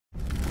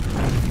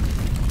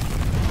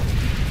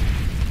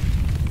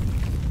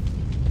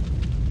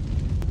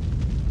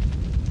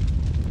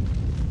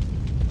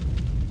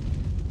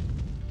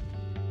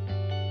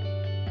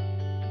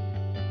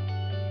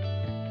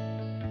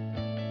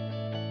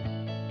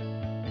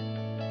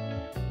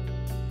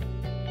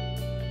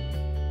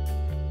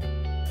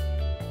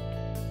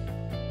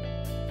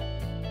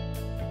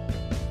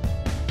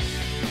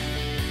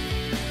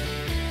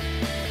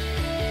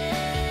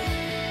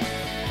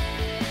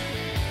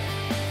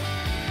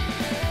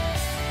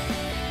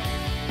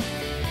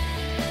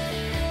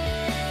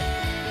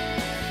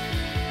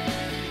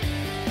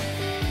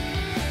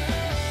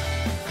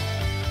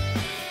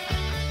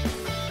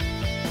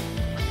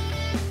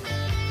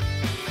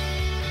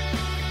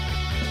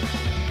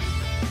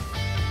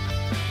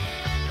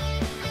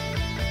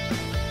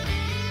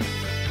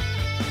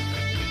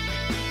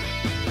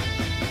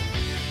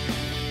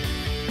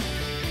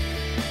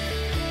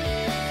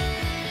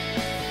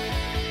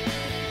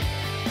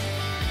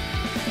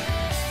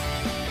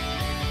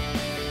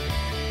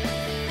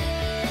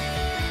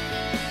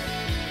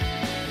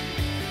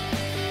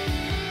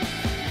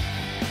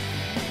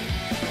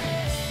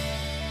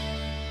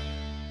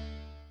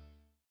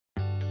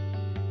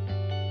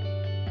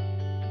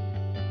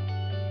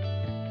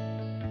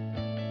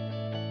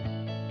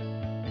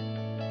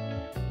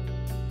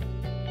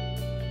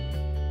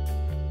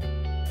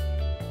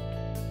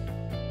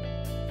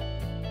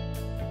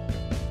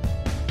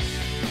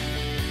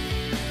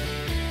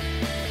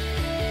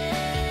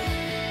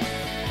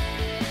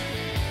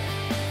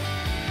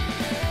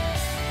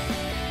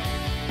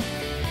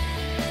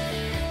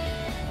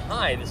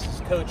Hi, this is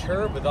Coach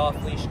Herb with Off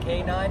Leash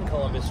K9,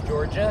 Columbus,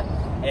 Georgia,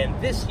 and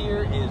this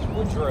here is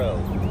Woodrow.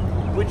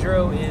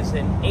 Woodrow is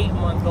an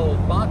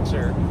 8-month-old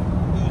boxer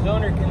whose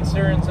owner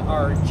concerns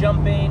are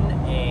jumping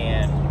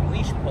and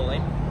leash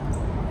pulling.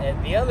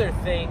 And the other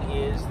thing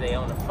is they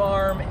own a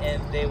farm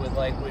and they would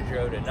like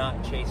Woodrow to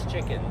not chase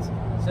chickens.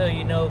 So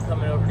you know,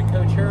 coming over to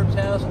Coach Herb's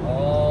house,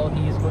 all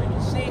he's going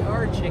to see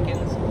are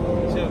chickens.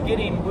 So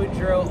getting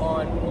Woodrow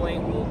on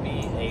point will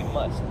be a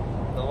must.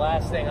 The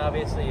last thing,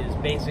 obviously, is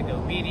basic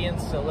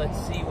obedience, so let's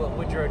see what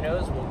Woodrow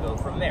knows. We'll go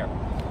from there.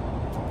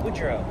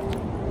 Woodrow.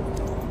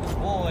 Good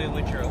boy,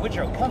 Woodrow.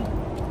 Woodrow, come.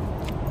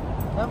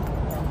 Come.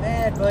 Not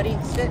bad, buddy.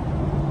 Sit.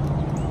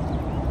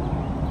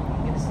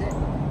 Get a sit.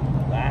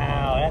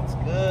 Wow, that's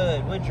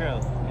good. Woodrow,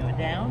 know it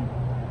down?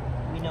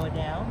 We know it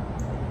down?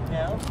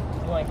 No?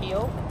 You want to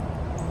heel?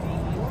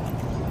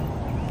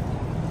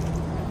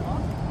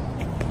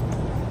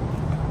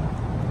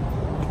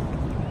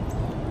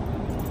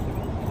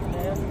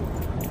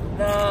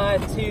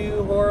 Not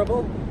too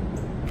horrible.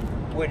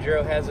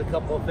 Woodrow has a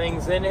couple of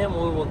things in him.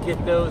 We will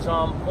get those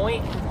on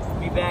point.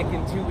 Be back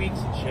in 2 weeks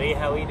and show you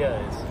how he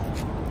does.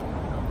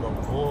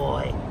 Good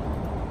boy.